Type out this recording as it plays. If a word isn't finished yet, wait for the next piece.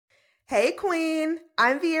Hey Queen,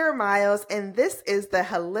 I'm Viera Miles, and this is the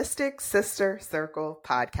Holistic Sister Circle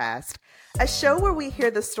podcast, a show where we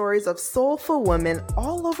hear the stories of soulful women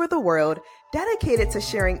all over the world dedicated to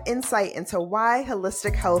sharing insight into why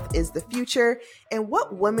holistic health is the future and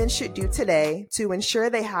what women should do today to ensure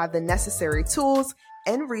they have the necessary tools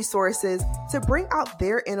and resources to bring out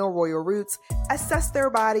their inner royal roots, assess their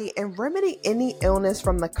body, and remedy any illness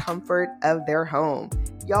from the comfort of their home.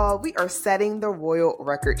 Y'all, we are setting the royal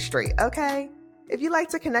record straight, okay? If you'd like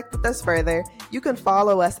to connect with us further, you can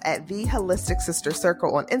follow us at The Holistic Sister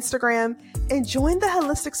Circle on Instagram and join the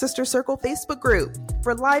Holistic Sister Circle Facebook group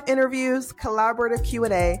for live interviews, collaborative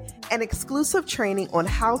Q&A, and exclusive training on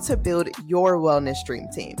how to build your wellness dream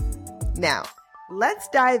team. Now, let's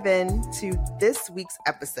dive into this week's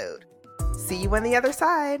episode. See you on the other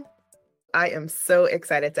side. I am so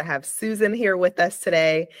excited to have Susan here with us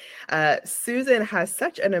today. Susan has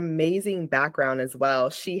such an amazing background as well.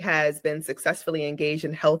 She has been successfully engaged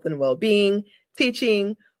in health and well-being,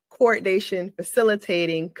 teaching, coordination,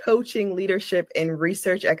 facilitating, coaching, leadership, and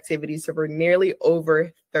research activities for nearly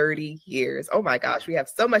over 30 years. Oh my gosh, we have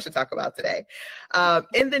so much to talk about today.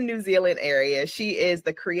 In the New Zealand area, she is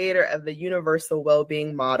the creator of the Universal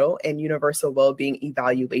Wellbeing Model and Universal Wellbeing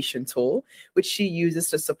Evaluation Tool, which she uses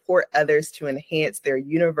to support others to enhance their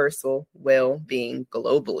universal well-being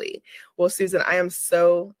globally. Well, Susan, I am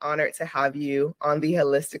so honored to have you on the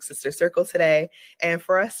Holistic Sister Circle today. And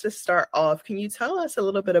for us to start off, can you tell us a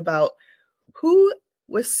little bit about who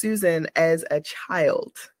was Susan as a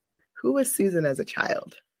child? Who was Susan as a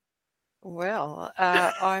child? Well,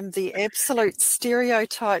 I'm the absolute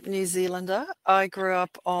stereotype New Zealander. I grew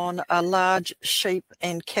up on a large sheep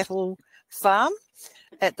and cattle farm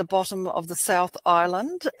at the bottom of the South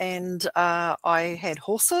Island, and I had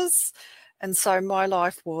horses. And so my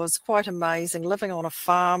life was quite amazing, living on a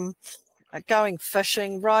farm, going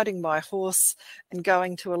fishing, riding my horse, and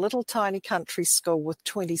going to a little tiny country school with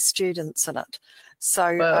 20 students in it.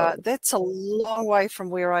 So that's a long way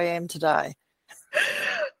from where I am today.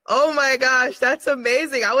 Oh my gosh, that's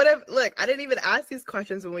amazing. I didn't even ask these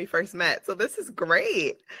questions when we first met. So this is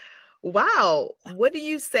great. Wow. What would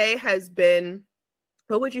you say has been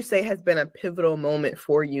a pivotal moment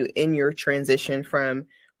for you in your transition from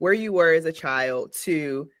where you were as a child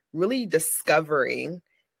to really discovering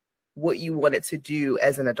what you wanted to do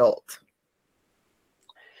as an adult?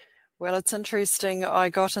 Well, it's interesting. I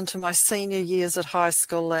got into my senior years at high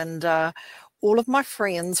school, and all of my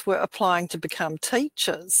friends were applying to become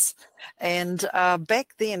teachers. And back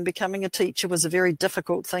then, becoming a teacher was a very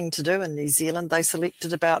difficult thing to do in New Zealand. They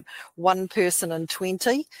selected about one person in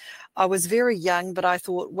 20. I was very young, but I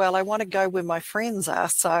thought, well, I want to go where my friends are,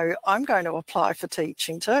 so I'm going to apply for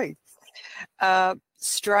teaching too.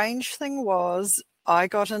 Strange thing was, I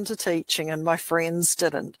got into teaching and my friends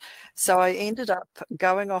didn't. So I ended up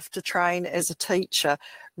going off to train as a teacher,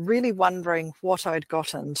 really wondering what I'd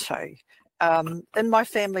got into. In my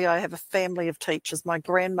family, I have a family of teachers. My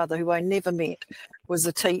grandmother, who I never met, was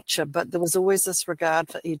a teacher, but there was always this regard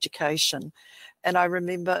for education. And I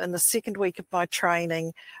remember in the second week of my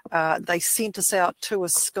training, they sent us out to a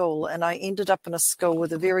school, and I ended up in a school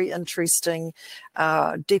with a very interesting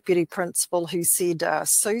deputy principal who said,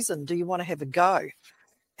 Susan, do you want to have a go?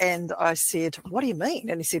 And I said, what do you mean?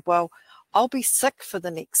 And he said, well, I'll be sick for the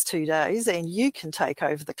next 2 days and you can take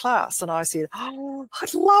over the class. And I said, oh,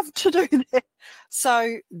 I'd love to do that.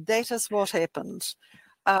 So that is what happened.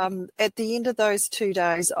 At the end of those 2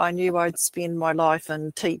 days, I knew I'd spend my life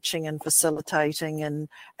in teaching and facilitating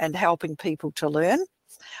and helping people to learn.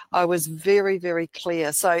 I was very, very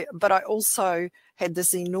clear. But I also had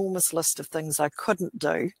this enormous list of things I couldn't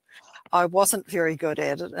do. I wasn't very good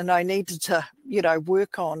at it, and I needed to,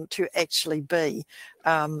 work on to actually be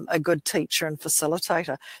a good teacher and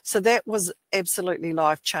facilitator. So that was absolutely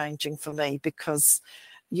life-changing for me because,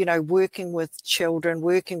 working with children,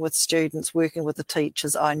 working with students, working with the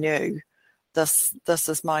teachers, I knew this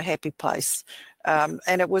is my happy place. And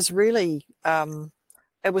it was really,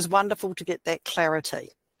 it was wonderful to get that clarity.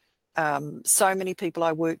 So many people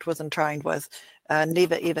I worked with and trained with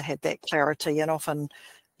never, ever had that clarity, and often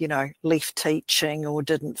left teaching or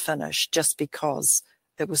didn't finish just because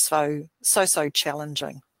it was so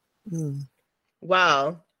challenging.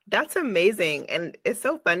 Wow, that's amazing. And it's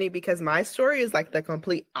so funny because my story is like the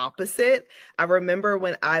complete opposite. I remember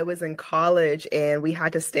when I was in college and we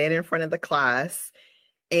had to stand in front of the class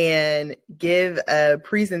and give a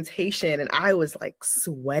presentation, and I was like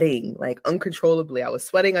sweating like uncontrollably. I was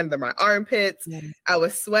sweating under my armpits. I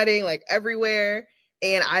was sweating like everywhere,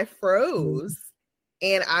 and I froze.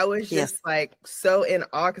 And I was Yes. just like so in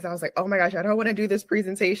awe because I was like, oh my gosh, I don't want to do this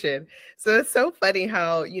presentation. So it's so funny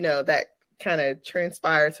how, that kind of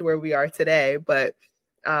transpired to where we are today. But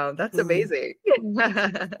that's Mm. amazing.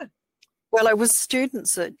 Well, it was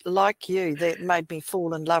students that, like you, that made me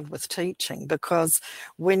fall in love with teaching, because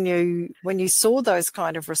when you saw those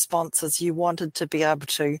kind of responses, you wanted to be able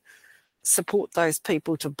to support those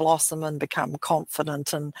people to blossom and become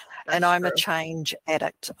confident. And That's I'm a true. change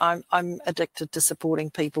addict. I'm addicted to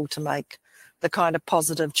supporting people to make the kind of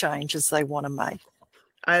positive changes they want to make.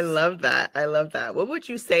 I love that. I love that. What would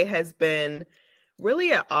you say has been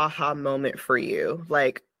really an aha moment for you?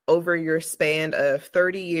 Like over your span of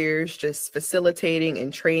 30 years, just facilitating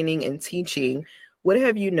and training and teaching, what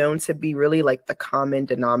have you known to be really like the common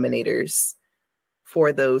denominators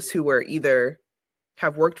for those who were either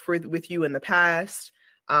have worked with you in the past,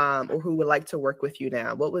 or who would like to work with you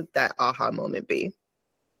now? What would that aha moment be?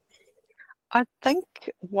 I think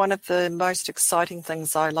one of the most exciting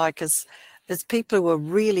things I like is people who are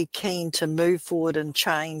really keen to move forward and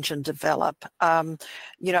change and develop.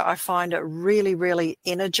 I find it really, really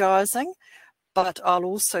energizing. But I'll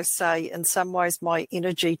also say, in some ways, my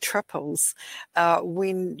energy triples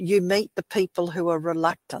when you meet the people who are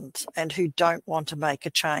reluctant and who don't want to make a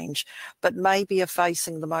change, but maybe are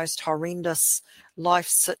facing the most horrendous life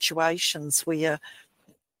situations where,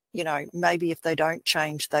 maybe if they don't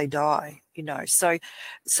change, they die. So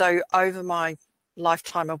over my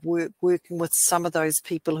lifetime of working with some of those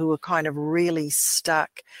people who are kind of really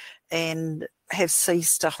stuck and have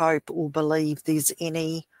ceased to hope or believe there's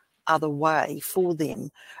any other way for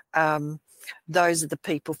them. Those are the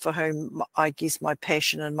people for whom I guess my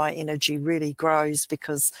passion and my energy really grows,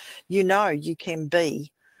 because you can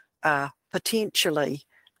be potentially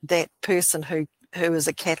that person who is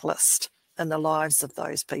a catalyst in the lives of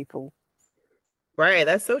those people. Right,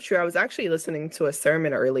 that's so true. I was actually listening to a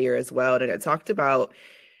sermon earlier as well, and it talked about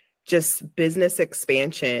just business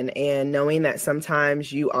expansion and knowing that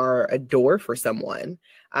sometimes you are a door for someone.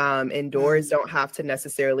 And doors don't have to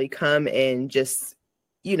necessarily come in just,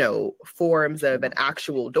 forms of an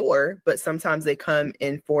actual door, but sometimes they come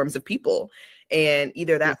in forms of people. And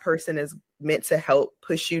either Yeah. that person is meant to help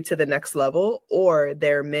push you to the next level, or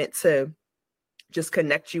they're meant to just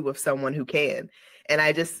connect you with someone who can. And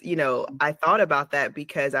I just, I thought about that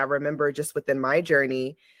because I remember just within my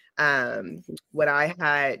journey, when I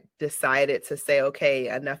had decided to say, okay,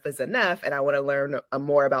 enough is enough, and I want to learn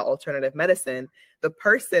more about alternative medicine,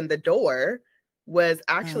 the door was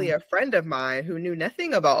actually a friend of mine who knew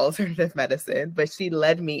nothing about alternative medicine, but she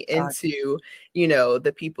led me into,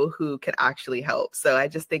 the people who could actually help. So I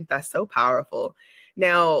just think that's so powerful.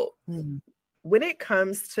 Now, when it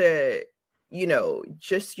comes to,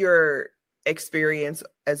 just your experience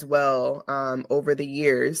as well, over the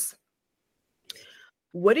years,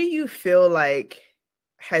 what do you feel like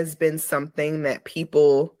has been something that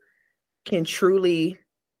people can truly,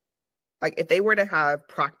 like, if they were to have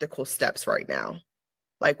practical steps right now,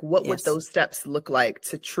 like what would Yes. those steps look like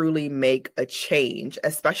to truly make a change,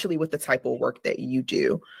 especially with the type of work that you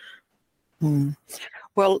do?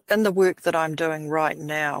 Well, in the work that I'm doing right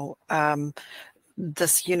now,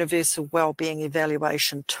 this universal wellbeing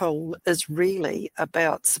evaluation tool is really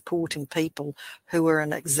about supporting people who are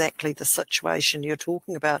in exactly the situation you're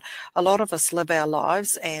talking about. A lot of us live our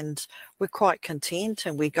lives and we're quite content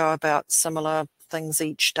and we go about similar things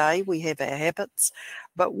each day. We have our habits,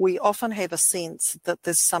 but we often have a sense that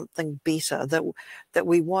there's something better, that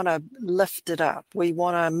we want to lift it up. We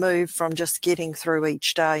want to move from just getting through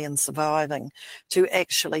each day and surviving to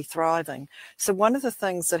actually thriving. So one of the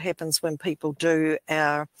things that happens when people do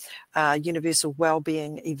our universal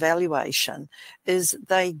wellbeing evaluation is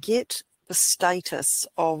they get the status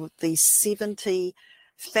of the 70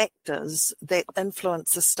 factors that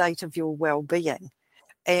influence the state of your well-being.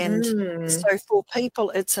 And so for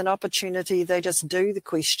people, it's an opportunity. They just do the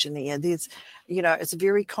questionnaire. It's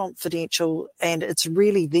very confidential and it's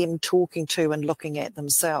really them talking to and looking at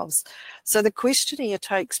themselves. So the questionnaire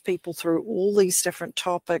takes people through all these different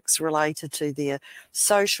topics related to their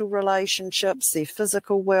social relationships, their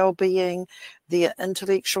physical well-being, their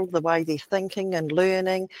intellectual, the way they're thinking and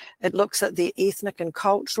learning. It looks at their ethnic and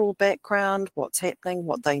cultural background, what's happening,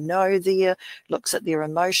 what they know there, looks at their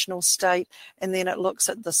emotional state, and then it looks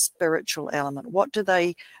at the spiritual element. What do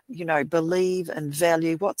they, believe and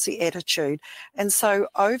value? What's the attitude? And so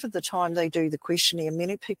over the time they do the questionnaire,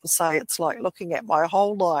 many people say it's like looking at my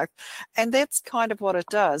whole life. And that's kind of what it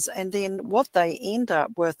does. And then what they end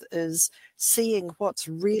up with is seeing what's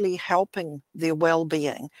really helping their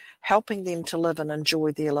well-being, helping them to live and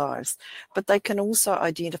enjoy their lives. But they can also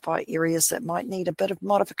identify areas that might need a bit of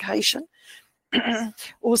modification.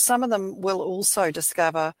 Or some of them will also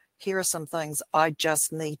discover, here are some things I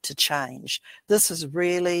just need to change. This is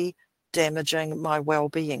really damaging my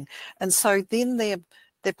well-being. And so then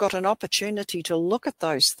they've got an opportunity to look at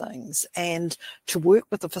those things and to work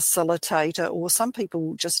with a facilitator, or some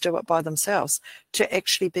people just do it by themselves, to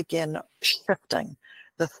actually begin shifting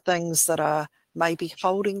the things that are maybe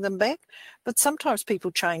holding them back. But sometimes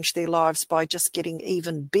people change their lives by just getting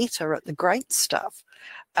even better at the great stuff.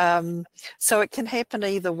 So it can happen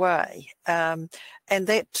either way. And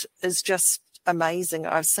that is just amazing.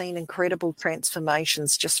 I've seen incredible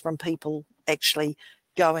transformations just from people actually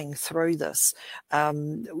going through this.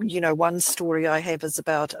 One story I have is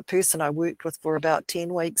about a person I worked with for about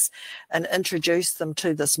 10 weeks and introduced them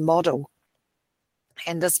to this model.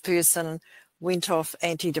 And this person went off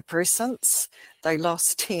antidepressants. They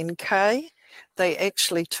lost 10K. They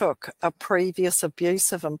actually took a previous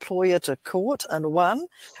abusive employer to court and won,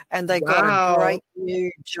 and they got a great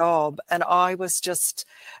new job. And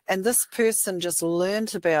this person just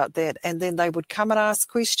learned about that, and then they would come and ask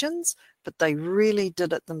questions, but they really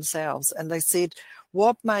did it themselves. And they said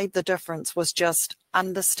what made the difference was just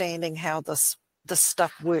understanding how this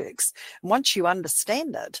stuff works. And once you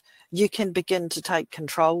understand it, you can begin to take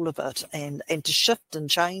control of it and to shift and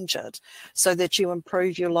change it so that you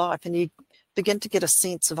improve your life, and you begin to get a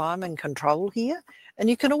sense of, I'm in control here. And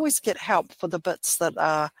you can always get help for the bits that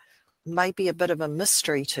are maybe a bit of a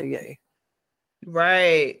mystery to you.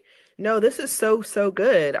 Right. No, this is so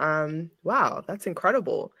good. Wow, that's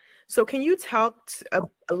incredible. So can you talk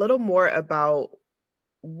a little more about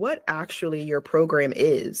what actually your program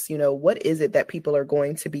is? What is it that people are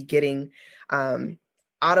going to be getting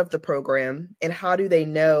out of the program, and how do they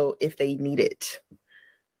know if they need it?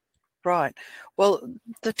 Right. Well,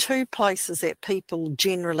 the two places that people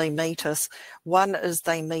generally meet us, one is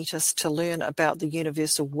they meet us to learn about the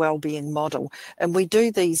Universal Wellbeing Model. And we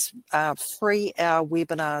do these 3-hour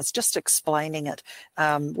webinars just explaining it,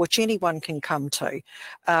 which anyone can come to.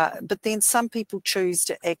 But then some people choose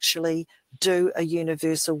to actually do a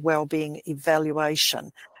Universal Wellbeing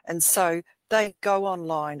evaluation. And so they go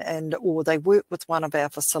online or they work with one of our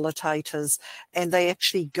facilitators, and they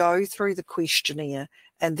actually go through the questionnaire,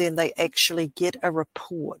 and then they actually get a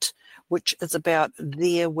report which is about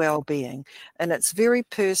their well-being. And it's very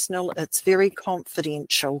personal, it's very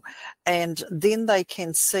confidential, and then they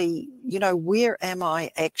can see, where am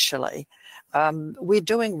I actually? We're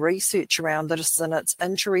doing research around this, and it's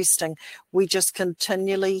interesting. We just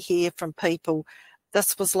continually hear from people,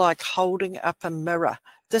 this was like holding up a mirror.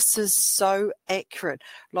 This is so accurate.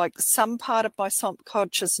 Like, some part of my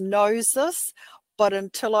subconscious knows this, but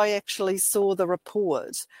until I actually saw the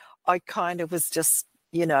report, I kind of was just,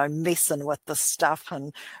 messing with the stuff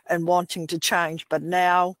and wanting to change. But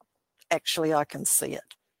now, actually, I can see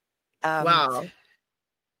it. Wow.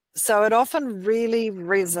 So it often really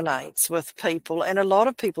resonates with people. And a lot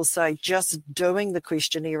of people say just doing the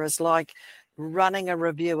questionnaire is like running a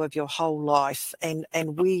review of your whole life and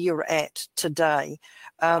where you're at today.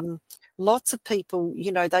 Lots of people,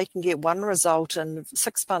 they can get one result, and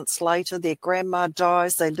 6 months later their grandma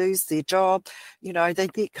dies, they lose their job, they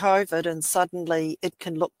get COVID, and suddenly it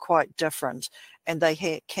can look quite different, and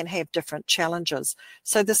they can have different challenges.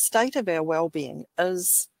 So the state of our well-being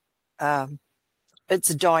is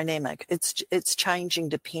it's dynamic. It's changing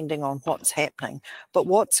depending on what's happening. But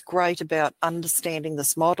what's great about understanding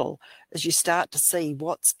this model is you start to see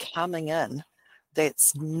what's coming in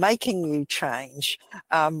that's making you change,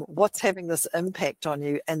 what's having this impact on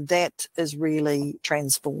you, and that is really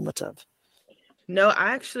transformative. No,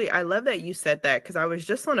 I love that you said that, because I was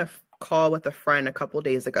just on a call with a friend a couple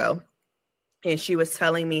days ago, and she was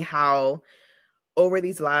telling me how over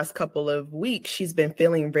these last couple of weeks she's been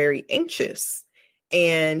feeling very anxious.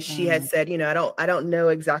 And she had said, I don't know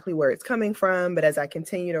exactly where it's coming from, but as I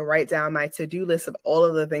continue to write down my to-do list of all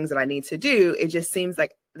of the things that I need to do, it just seems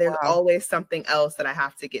like there's always something else that I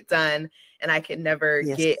have to get done, and I can never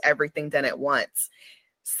get everything done at once.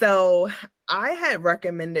 So I had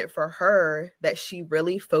recommended for her that she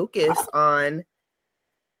really focus on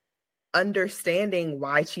understanding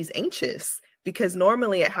why she's anxious, because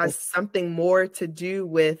normally it has something more to do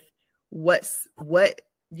with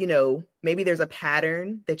maybe there's a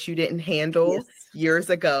pattern that you didn't handle years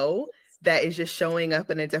ago that is just showing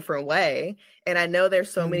up in a different way. And I know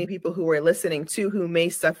there's so many people who are listening too who may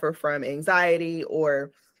suffer from anxiety,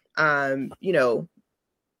 or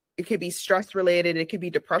it could be stress related, it could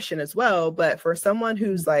be depression as well. But for someone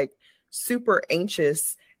who's like super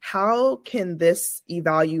anxious, how can this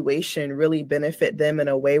evaluation really benefit them in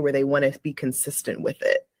a way where they want to be consistent with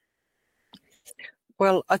it?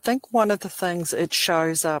 Well, I think one of the things it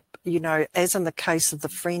shows up, as in the case of the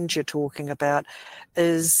friend you're talking about,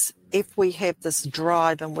 is if we have this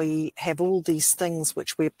drive and we have all these things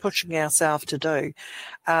which we're pushing ourselves to do,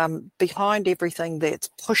 behind everything that's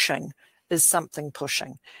pushing is something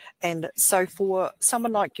pushing. And so for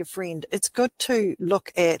someone like your friend, it's good to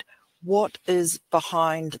look at what is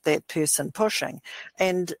behind that person pushing.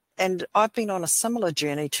 And I've been on a similar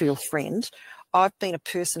journey to your friend. I've been a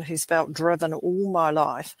person who's felt driven all my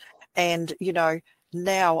life. And,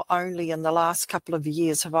 now only in the last couple of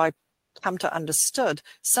years have I come to understood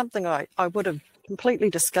something I would have completely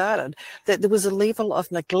discarded, that there was a level of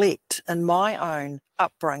neglect in my own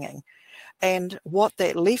upbringing. And what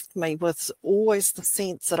that left me was always the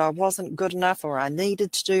sense that I wasn't good enough or I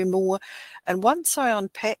needed to do more. And once I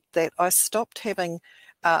unpacked that, I stopped having,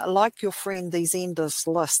 like your friend, these endless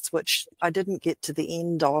lists, which I didn't get to the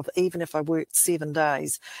end of, even if I worked 7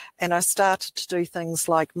 days. And I started to do things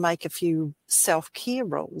like make a few self-care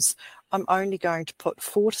rules. I'm only going to put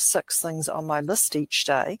 4 to 6 things on my list each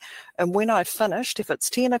day. And when I finished, if it's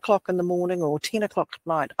 10 o'clock in the morning or 10 o'clock at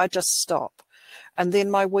night, I just stop. And then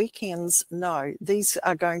my weekends, no, these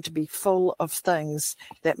are going to be full of things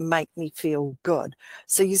that make me feel good.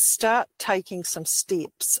 So you start taking some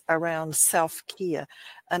steps around self-care.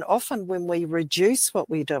 And often when we reduce what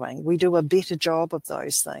we're doing, we do a better job of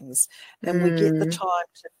those things. And we get the time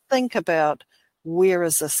to think about, where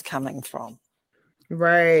is this coming from?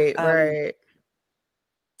 Right, right.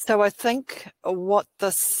 So I think what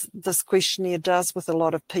this questionnaire does with a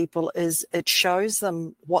lot of people is it shows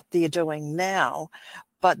them what they're doing now,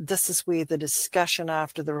 but this is where the discussion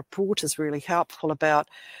after the report is really helpful about,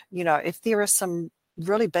 if there are some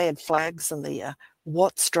really bad flags in there,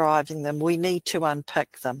 what's driving them? We need to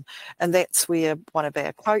unpick them. And that's where one of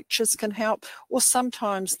our coaches can help, or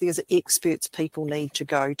sometimes there's experts people need to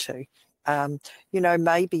go to.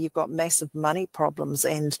 Maybe you've got massive money problems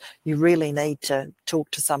and you really need to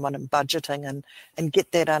talk to someone in budgeting and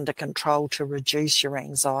get that under control to reduce your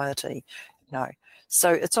anxiety.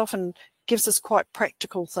 So it's often gives us quite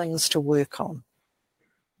practical things to work on.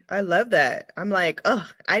 I love that. I'm like, oh,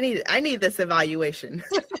 I need this evaluation.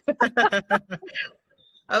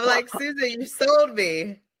 I'm like, Susan, you sold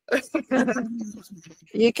me.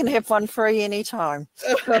 You can have one free anytime.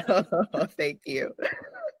 Oh, thank you.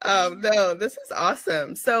 No, this is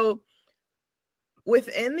awesome. So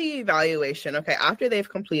within the evaluation, okay, after they've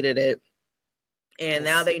completed it and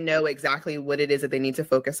now they know exactly what it is that they need to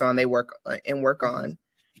focus on, they work on.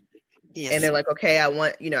 Yes. And they're like, okay,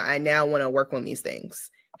 I now want to work on these things.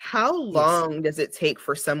 How long does it take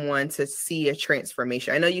for someone to see a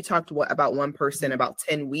transformation? I know you talked about one person about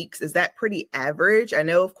 10 weeks. Is that pretty average? I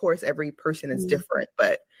know, of course, every person is different,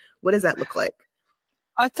 but what does that look like?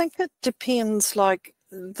 I think it depends. Like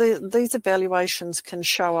these evaluations can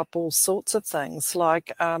show up all sorts of things.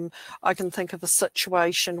 Like I can think of a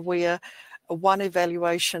situation where one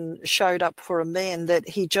evaluation showed up for a man that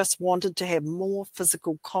he just wanted to have more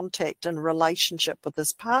physical contact and relationship with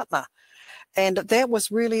his partner. And that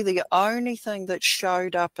was really the only thing that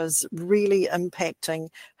showed up as really impacting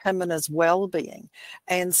him and his well-being.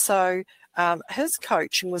 And so his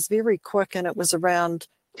coaching was very quick, and it was around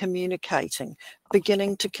communicating,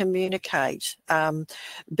 beginning to communicate,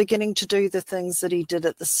 beginning to do the things that he did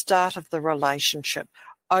at the start of the relationship,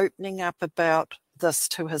 opening up about this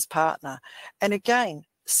to his partner. And again,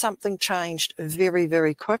 something changed very,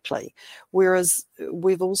 very quickly. Whereas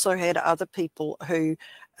we've also had other people who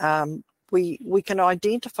we can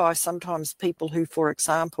identify sometimes people who, for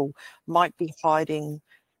example, might be hiding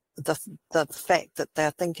the fact that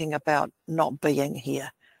they're thinking about not being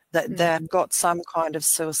here, that they've got some kind of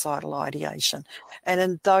suicidal ideation. And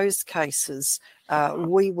in those cases,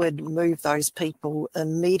 we would move those people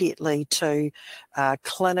immediately to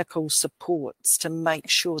clinical supports to make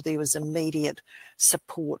sure there was immediate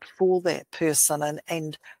support for that person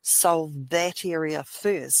and solve that area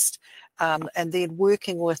first. And then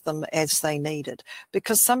working with them as they needed.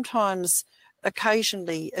 Because sometimes,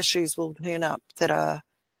 occasionally, issues will turn up that are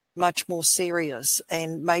much more serious,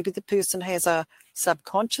 and maybe the person has a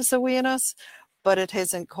subconscious awareness, but it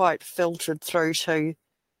hasn't quite filtered through to,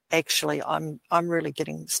 actually, I'm really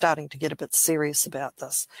starting to get a bit serious about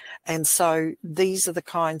this. And so these are the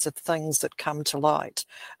kinds of things that come to light.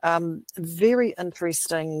 Very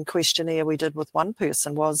interesting questionnaire we did with one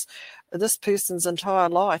person was this person's entire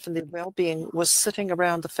life and their well-being was sitting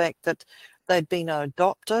around the fact that they'd been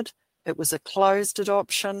adopted. It was a closed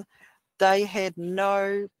adoption. They had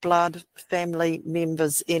no blood family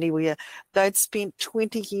members anywhere. They'd spent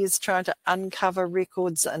 20 years trying to uncover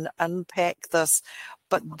records and unpack this,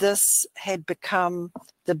 but this had become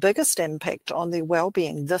the biggest impact on their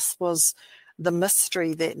well-being. This was the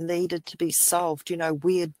mystery that needed to be solved.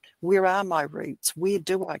 Where are my roots? Where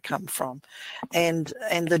do I come from? And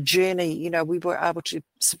the journey, we were able to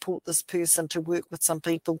support this person to work with some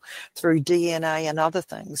people through DNA and other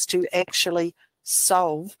things to actually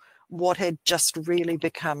solve what had just really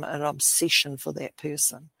become an obsession for that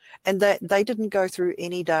person. And that they didn't go through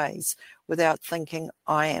any days without thinking,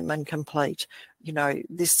 I am incomplete.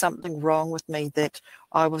 There's something wrong with me that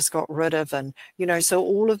I was got rid of. And, so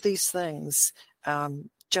all of these things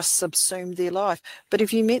just subsumed their life. But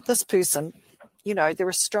if you met this person, they're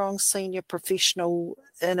a strong senior professional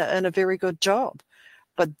in a very good job.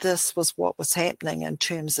 But this was what was happening in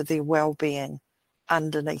terms of their well-being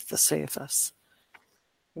underneath the surface.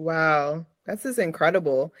 Wow, this is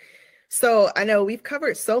incredible. So I know we've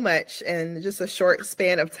covered so much in just a short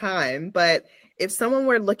span of time, but if someone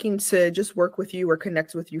were looking to just work with you or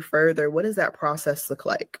connect with you further, what does that process look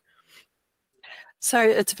like? So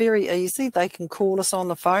it's very easy. They can call us on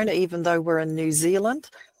the phone, even though we're in New Zealand.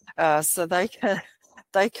 So they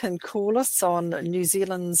can call us on New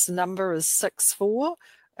Zealand's number is 64,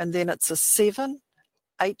 and then it's a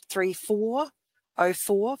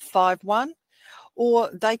 7-834-0451. Or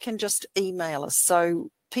they can just email us. So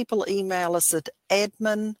people email us at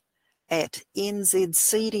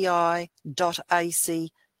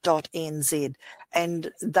admin@nzcdi.ac.nz,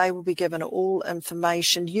 and they will be given all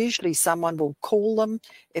information. Usually someone will call them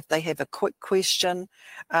if they have a quick question.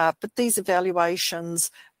 But these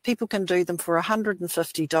evaluations, people can do them for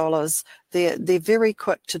 $150. They're very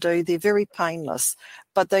quick to do. They're very painless,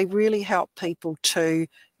 but they really help people to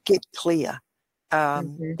get clear.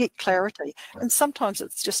 Get clarity. And sometimes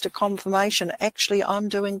it's just a confirmation, actually, I'm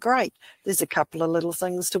doing great. There's a couple of little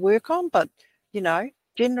things to work on, but,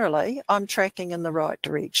 generally, I'm tracking in the right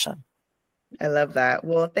direction. I love that.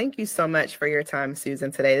 Well, thank you so much for your time,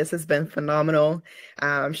 Susan, today. This has been phenomenal.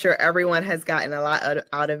 I'm sure everyone has gotten a lot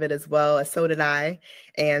out of it as well, as so did I.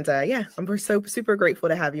 And we're so super grateful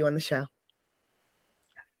to have you on the show.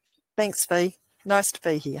 Thanks, Fee. Nice to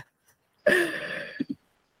be here.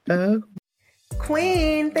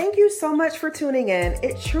 Queen, thank you so much for tuning in.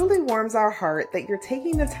 It truly warms our heart that you're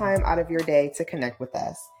taking the time out of your day to connect with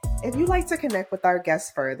us. If you'd like to connect with our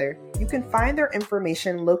guests further, you can find their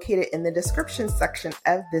information located in the description section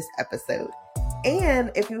of this episode. And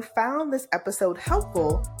if you found this episode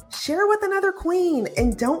helpful, share with another queen.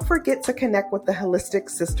 And don't forget to connect with the Holistic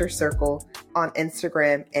Sister Circle on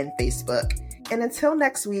Instagram and Facebook. And until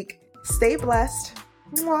next week, stay blessed.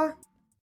 Mwah.